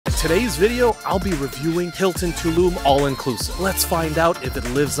today's video, I'll be reviewing Hilton Tulum all-inclusive. Let's find out if it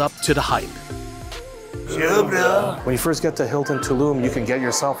lives up to the hype. Sure, bro. When you first get to Hilton Tulum, you can get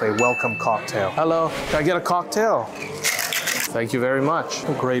yourself a welcome cocktail. Hello, can I get a cocktail? Thank you very much.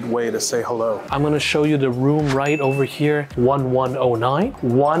 A great way to say hello. I'm gonna show you the room right over here, 1109.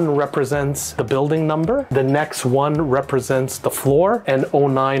 1 represents the building number, the next 1 represents the floor, and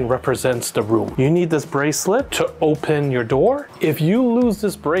 09 represents the room. You need this bracelet to open your door. If you lose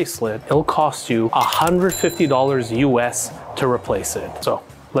this bracelet, it'll cost you $150 US to replace it. So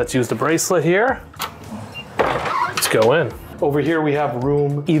let's use the bracelet here. Let's go in. Over here we have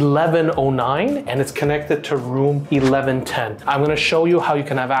room 1109 and it's connected to room 1110. I'm gonna show you how you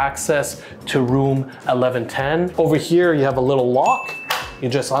can have access to room 1110. Over here you have a little lock. You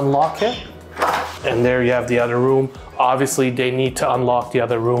just unlock it and there you have the other room. Obviously they need to unlock the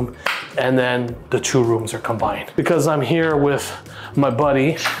other room and then the 2 rooms are combined. Because I'm here with my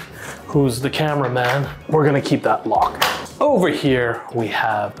buddy who's the cameraman, we're gonna keep that locked. Over here, we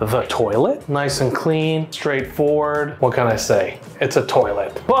have the toilet. Nice and clean, straightforward. What can I say? It's a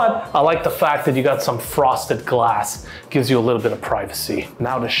toilet. But I like the fact that you got some frosted glass. Gives you a little bit of privacy.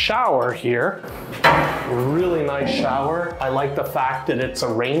 Now the shower here, really nice shower. I like the fact that it's a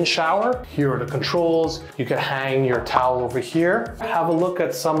rain shower. Here are the controls. You can hang your towel over here. Have a look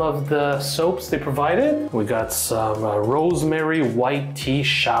at some of the soaps they provided. We got some rosemary white tea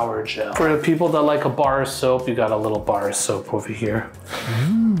shower gel. For the people that like a bar of soap, you got a little bar of soap over here.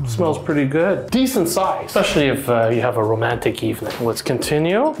 Smells pretty good. Decent size, especially if you have a romantic evening. Let's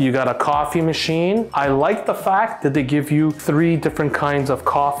continue. You got a coffee machine. I like the fact that they give you 3 different kinds of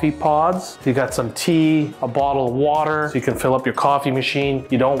coffee pods. You got some tea, a bottle of water, so you can fill up your coffee machine.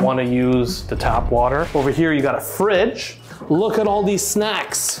 You don't want to use the tap water. Over here, you got a fridge. Look at all these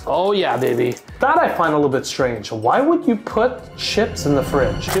snacks. Oh yeah, baby. That I find a little bit strange. Why would you put chips in the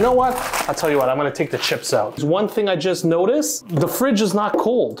fridge? You know what? I'll tell you what, I'm gonna take the chips out. There's one thing I just noticed, the fridge is not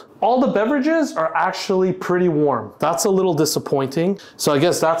cold. All the beverages are actually pretty warm. That's a little disappointing. So I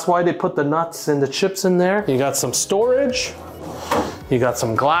guess that's why they put the nuts and the chips in there. You got some storage. You got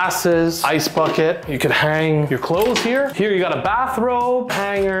some glasses, ice bucket. You can hang your clothes here. Here you got a bathrobe,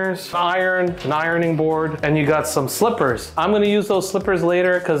 hangers, iron, an ironing board, and you got some slippers. I'm gonna use those slippers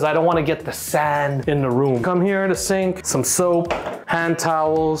later because I don't want to get the sand in the room. Come here, the sink, some soap, hand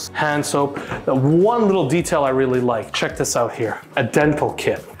towels, hand soap. One little detail I really like, check this out here, a dental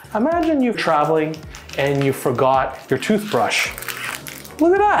kit. Imagine you're traveling and you forgot your toothbrush.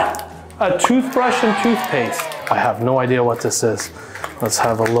 Look at that, a toothbrush and toothpaste. I have no idea what this is. Let's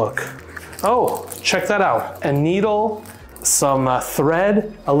have a look. Oh, check that out. A needle, some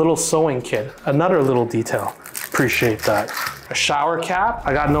thread, a little sewing kit. Another little detail. Appreciate that. A shower cap.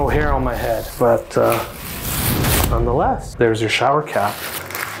 I got no hair on my head, but nonetheless, there's your shower cap.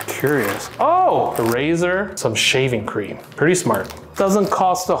 Curious. Oh, a razor, some shaving cream. Pretty smart. Doesn't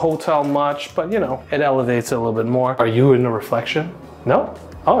cost the hotel much, but you know, it elevates it a little bit more. Are you in the reflection? No?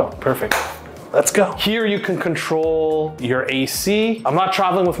 Oh, perfect. Let's go. Here you can control your AC. I'm not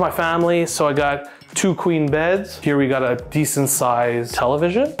traveling with my family, so I got 2 queen beds. Here we got a decent sized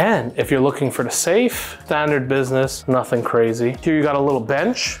television. And if you're looking for the safe, standard business, nothing crazy. Here you got a little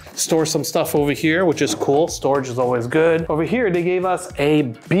bench. Store some stuff over here, which is cool. Storage is always good. Over here, they gave us a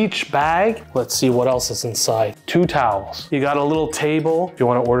beach bag. Let's see what else is inside. 2 towels. You got a little table if you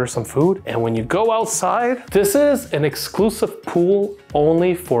want to order some food. And when you go outside, this is an exclusive pool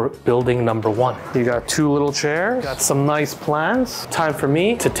only for building number 1. You got 2 little chairs, got some nice plants. Time for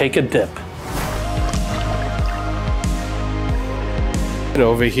me to take a dip.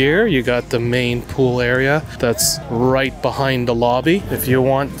 Over here, you got the main pool area that's right behind the lobby. If you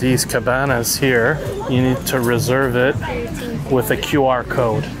want these cabanas here, you need to reserve it with a QR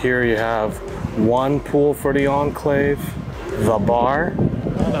code. Here you have 1 pool for the enclave, the bar,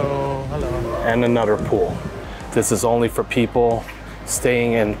 hello, and another pool. This is only for people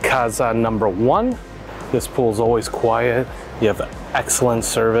staying in Casa number 1. This pool's always quiet. You have excellent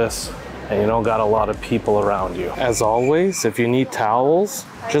service. And you don't got a lot of people around you. As always, if you need towels,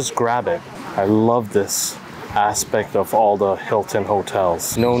 just grab it. I love this aspect of all the Hilton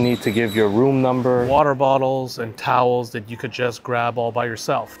hotels. No need to give your room number. Water bottles and towels that you could just grab all by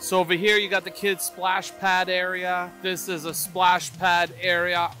yourself. So over here, you got the kids' splash pad area. This is a splash pad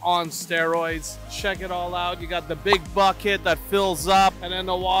area on steroids. Check it all out. You got the big bucket that fills up and then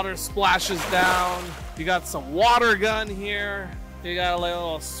the water splashes down. You got some water gun here. You got a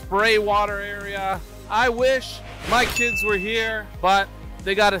little spray water area. I wish my kids were here, but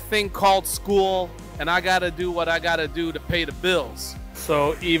they got a thing called school and I gotta do what I gotta do to pay the bills.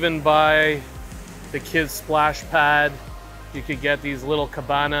 So even by the kids' splash pad, You could get these little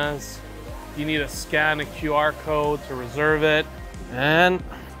cabanas. You need to scan a QR code to reserve it. And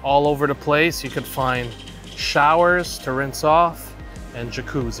all over the place, you could find showers to rinse off and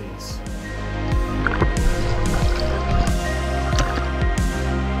jacuzzis.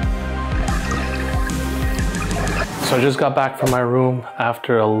 So I just got back from my room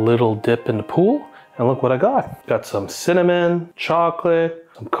after a little dip in the pool, and look what I got. Got some cinnamon, chocolate,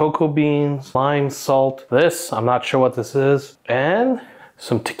 some cocoa beans, lime, salt. This, I'm not sure what this is, and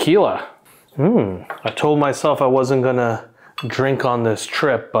some tequila. I told myself I wasn't gonna drink on this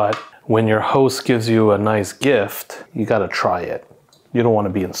trip, but when your host gives you a nice gift, you gotta try it. You don't wanna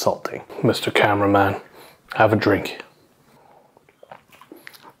be insulting. Mr. Cameraman, have a drink.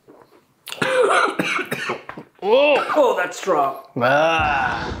 Oh, that's strong.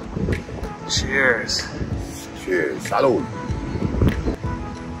 Ah, cheers. Cheers. Salud.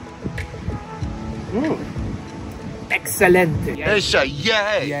 Excelente. Esa,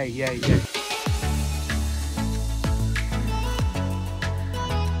 yeah. Yeah.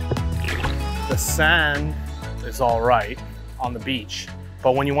 The sand is all right on the beach,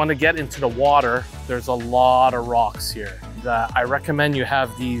 but when you want to get into the water, there's a lot of rocks here. I recommend you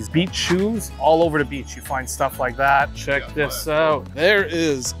have these beach shoes all over the beach. You find stuff like that. Check this out. There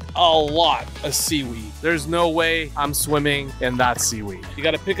is a lot of seaweed. There's no way I'm swimming in that seaweed. You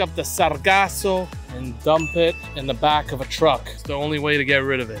got to pick up the sargasso and dump it in the back of a truck. It's the only way to get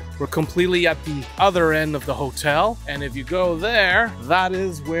rid of it. We're completely at the other end of the hotel, and if you go there, that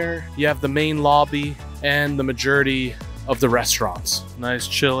is where you have the main lobby and the majority of the restaurants. Nice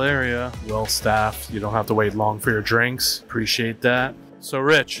chill area, well staffed. You don't have to wait long for your drinks. Appreciate that. So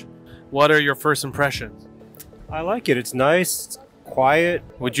Rich, what are your first impressions? I like it. It's nice, it's quiet.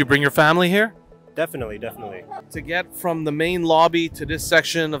 Would you bring your family here? Definitely. To get from the main lobby to this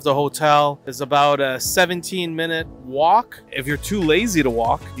section of the hotel is about a 17-minute walk. If you're too lazy to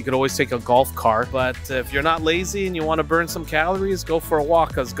walk, you could always take a golf cart. But if you're not lazy and you want to burn some calories, go for a walk,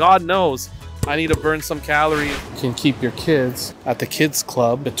 because God knows I need to burn some calories. You can keep your kids at the kids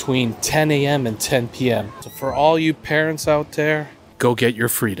club between 10 a.m. and 10 p.m. So for all you parents out there, go get your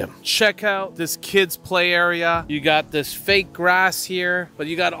freedom. Check out this kids play area. You got this fake grass here, but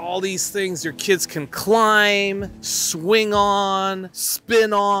you got all these things your kids can climb, swing on,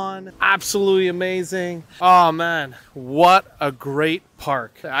 spin on. Absolutely amazing. Oh man, what a great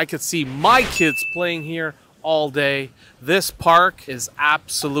park. I could see my kids playing here all day. This park is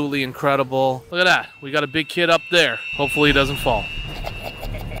absolutely incredible. Look at that. We got a big kid up there. Hopefully he doesn't fall.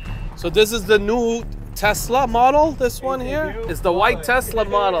 So this is the new Tesla model, this one here? It's the white Tesla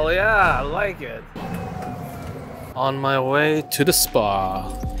model. Yeah, I like it. On my way to the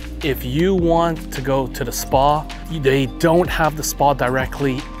spa. If you want to go to the spa, they don't have the spa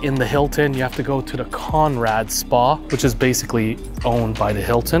directly in the Hilton. You have to go to the Conrad Spa, which is basically owned by the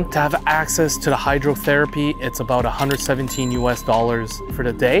Hilton. To have access to the hydrotherapy, it's about $117 US for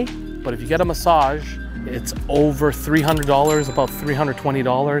the day. But if you get a massage, it's over $300, about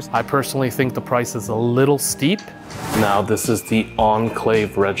 $320. I personally think the price is a little steep. Now this is the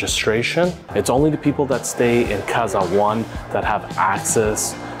Enclave registration. It's only the people that stay in Casa 1 that have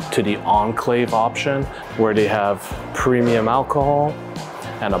access to the Enclave option, where they have premium alcohol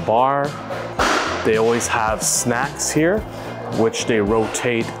and a bar. They always have snacks here, which they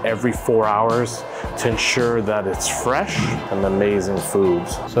rotate every 4 hours to ensure that it's fresh, and amazing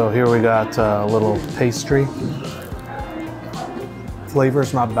foods. So here we got a little pastry.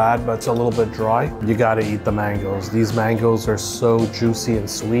 Flavor's not bad, but it's a little bit dry. You gotta eat the mangoes. These mangoes are so juicy and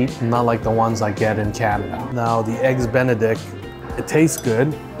sweet, not like the ones I get in Canada. Now the Eggs Benedict, it tastes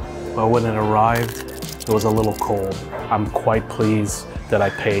good, but when it arrived, it was a little cold. I'm quite pleased that I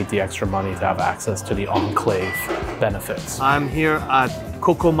paid the extra money to have access to the Enclave benefits. I'm here at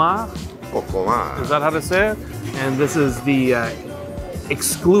Cocomar. Is that how to say it? And this is the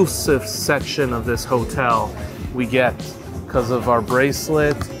exclusive section of this hotel we get because of our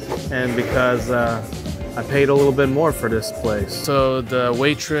bracelet and because I paid a little bit more for this place. So the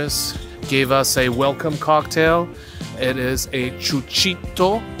waitress gave us a welcome cocktail. It is a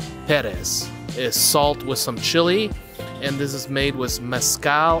Chuchito Perez. It's salt with some chili, and this is made with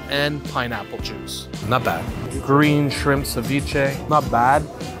mezcal and pineapple juice. Not bad. Green shrimp ceviche, not bad,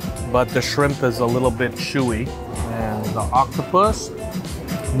 but the shrimp is a little bit chewy. And the octopus,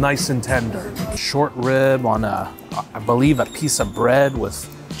 nice and tender. Short rib on I believe a piece of bread with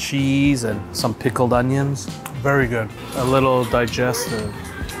cheese and some pickled onions. Very good. A little digestive.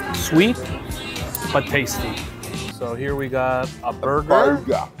 Sweet, but tasty. So here we got a burger.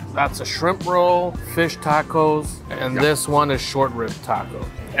 That's a shrimp roll, fish tacos, and this one is short rib taco.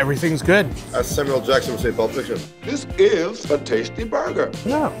 Everything's good. As Samuel Jackson would say, Pulp Fiction. This is a tasty burger.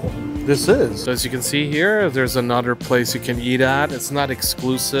 Yeah, this is. So as you can see here, there's another place you can eat at. It's not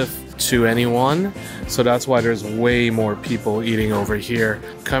exclusive to anyone, so that's why there's way more people eating over here.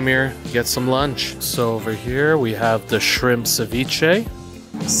 Come here, get some lunch. So over here we have the shrimp ceviche.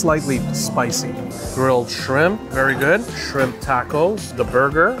 Slightly spicy. Grilled shrimp, very good. Shrimp tacos, the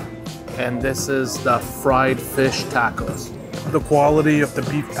burger. And this is the fried fish tacos. The quality of the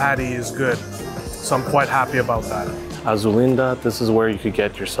beef patty is good, so I'm quite happy about that. Azulinda, this is where you could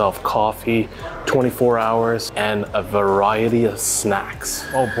get yourself coffee, 24 hours, and a variety of snacks.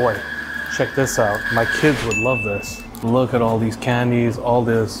 Oh boy, check this out. My kids would love this. Look at all these candies, all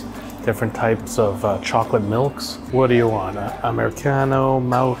these different types of chocolate milks. What do you want? Americano,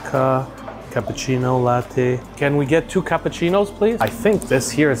 mocha, cappuccino, latte. Can we get 2 cappuccinos, please? I think this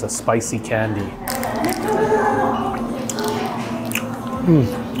here is a spicy candy.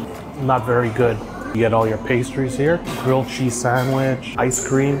 Not very good. You get all your pastries here. Grilled cheese sandwich, ice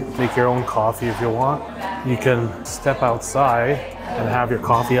cream. Make your own coffee if you want. You can step outside and have your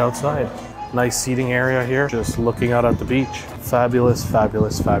coffee outside. Nice seating area here, just looking out at the beach. Fabulous,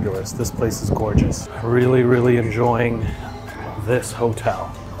 fabulous, fabulous. This place is gorgeous. Really, really enjoying this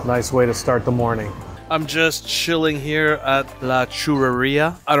hotel. Nice way to start the morning. I'm just chilling here at La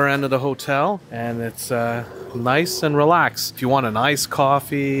Churreria, other end of the hotel, and it's nice and relaxed. If you want an iced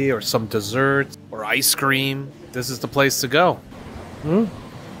coffee or some dessert or ice cream, this is the place to go.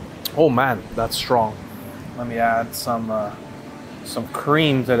 Oh man, that's strong. Let me add some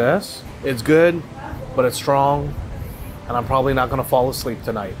cream to this. It's good, but it's strong, and I'm probably not gonna fall asleep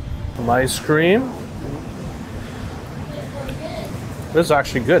tonight. Some ice cream. This is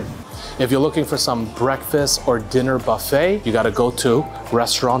actually good. If you're looking for some breakfast or dinner buffet, you gotta go to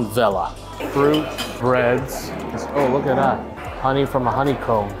Restaurant Vela. Fruit, breads. Oh, look at that. Honey from a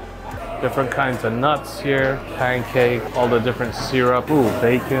honeycomb. Different kinds of nuts here, pancake, all the different syrup. Ooh,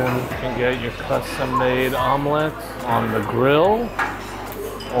 bacon. You can get your custom-made omelet on the grill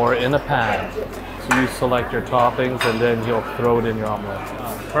or in a pan. So you select your toppings and then you'll throw it in your omelet.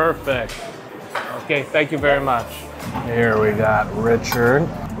 Oh, perfect. Okay, thank you very much. Here we got Richard.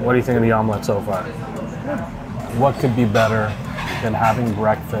 What do you think of the omelet so far? What could be better than having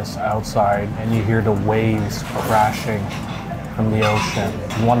breakfast outside and you hear the waves crashing from the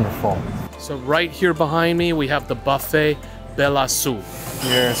ocean? Wonderful. So right here behind me, we have the buffet Bella Soup.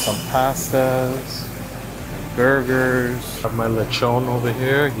 Here's some pastas, burgers. I have my lechon over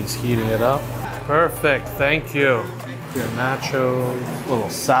here. He's heating it up. Perfect, thank you. Your nachos, little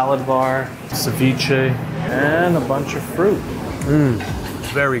salad bar, ceviche, and a bunch of fruit.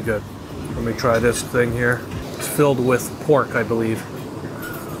 Very good. Let me try this thing here. It's filled with pork, I believe.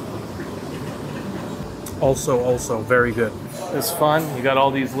 Also very good. It's fun. You got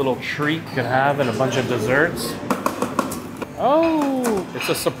all these little treats you can have and a bunch of desserts. Oh, it's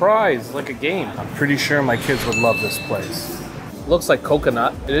a surprise, like a game. I'm pretty sure my kids would love this place. Looks like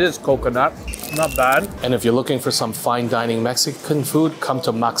coconut. It is coconut. Not bad. And if you're looking for some fine dining Mexican food, come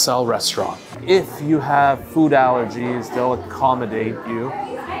to Maxal Restaurant. If you have food allergies, they'll accommodate you.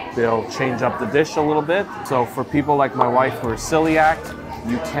 They'll change up the dish a little bit. So for people like my wife who are celiac,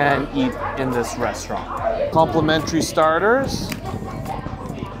 you can eat in this restaurant. Complimentary starters,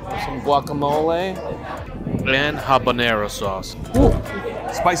 some guacamole, and habanero sauce. Ooh,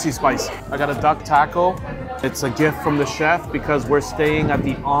 spicy. I got a duck taco. It's a gift from the chef because we're staying at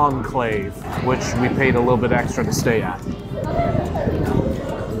the Enclave, which we paid a little bit extra to stay at.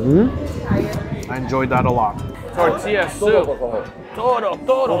 I enjoyed that a lot. Tortilla soup. Toro.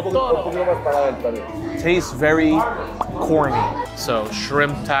 Tastes very corny. So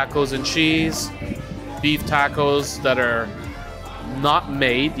shrimp tacos and cheese, beef tacos that are not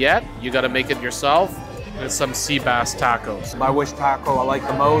made yet. You gotta make it yourself. And some sea bass tacos. My wish taco I like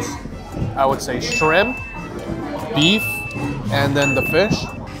the most, I would say shrimp, beef, and then the fish.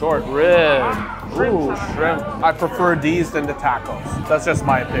 Short rib. Ooh, shrimp. I prefer these than the tacos. That's just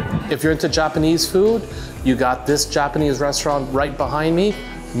my opinion. If you're into Japanese food, you got this Japanese restaurant right behind me,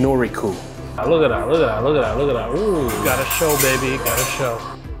 Noriku. Look at that. Ooh, gotta show, baby, gotta show.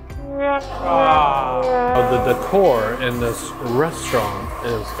 The decor in this restaurant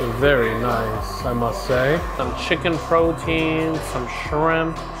is very nice, I must say. Some chicken protein, some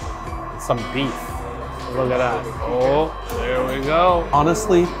shrimp, some beef. Look at that. Oh, there we go.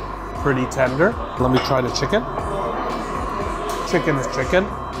 Honestly, pretty tender. Let me try the chicken. Chicken is chicken.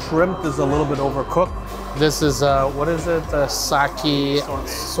 Shrimp is a little bit overcooked. This is, what is it? Sake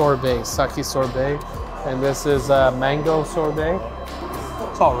sorbet. And this is mango sorbet.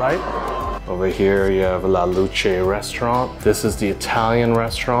 all right. Over here you have La Luce restaurant. This is the Italian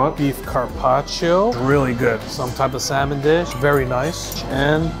restaurant. Beef carpaccio, really good. Some type of salmon dish, very nice.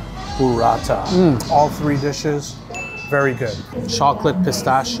 And burrata. All three dishes, very good. Chocolate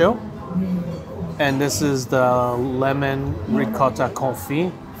pistachio. And this is the lemon ricotta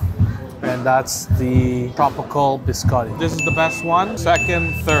confit. And that's the tropical biscotti. This is the best one,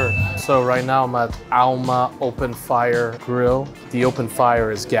 second, third. So right now I'm at Alma Open Fire Grill. The open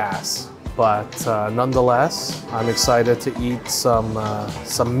fire is gas, but nonetheless, I'm excited to eat some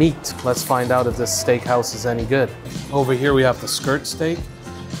meat. Let's find out if this steakhouse is any good. Over here we have the skirt steak.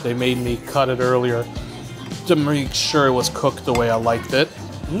 They made me cut it earlier to make sure it was cooked the way I liked it.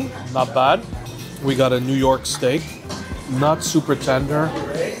 Not bad. We got a New York steak. Not super tender,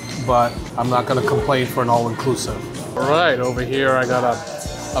 but I'm not gonna complain for an all-inclusive. All right, over here I got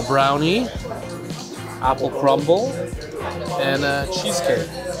a brownie, apple crumble, and a cheesecake.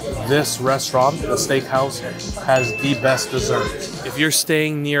 This restaurant, the steakhouse, has the best dessert. If you're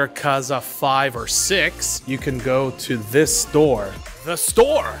staying near Casa 5 or 6, you can go to this store. The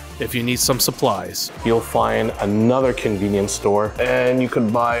store! If you need some supplies. You'll find another convenience store and you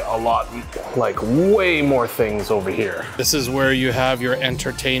can buy a lot, like way more things over here. This is where you have your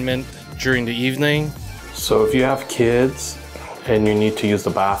entertainment during the evening. So if you have kids and you need to use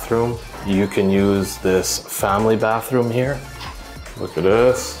the bathroom, you can use this family bathroom here. Look at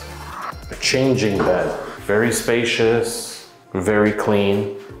this. A changing bed. Very spacious, very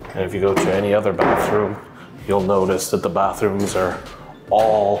clean. And if you go to any other bathroom, you'll notice that the bathrooms are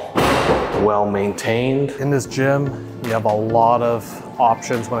all well maintained. In this gym, you have a lot of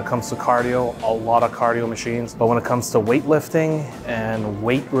options when it comes to cardio, a lot of cardio machines. But when it comes to weightlifting and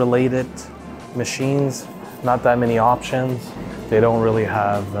weight-related machines, not that many options. They don't really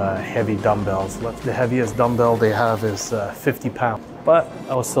have heavy dumbbells. The heaviest dumbbell they have is 50 pounds. But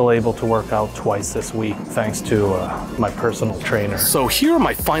I was still able to work out twice this week thanks to my personal trainer. So here are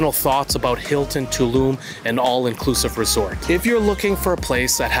my final thoughts about Hilton Tulum, an all-inclusive resort. If you're looking for a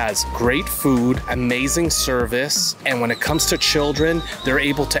place that has great food, amazing service, and when it comes to children, they're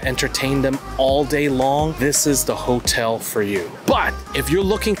able to entertain them all day long, this is the hotel for you. But if you're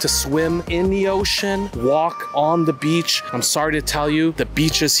looking to swim in the ocean, walk on the beach, I'm sorry to tell you, the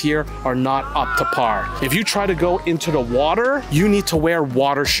beaches here are not up to par. If you try to go into the water, you need to wear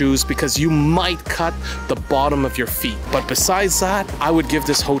water shoes because you might cut the bottom of your feet. But besides that, I would give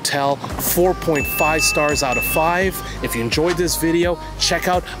this hotel 4.5 stars out of 5. If you enjoyed this video, check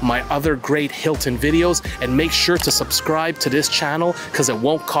out my other great Hilton videos and make sure to subscribe to this channel because it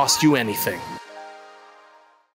won't cost you anything.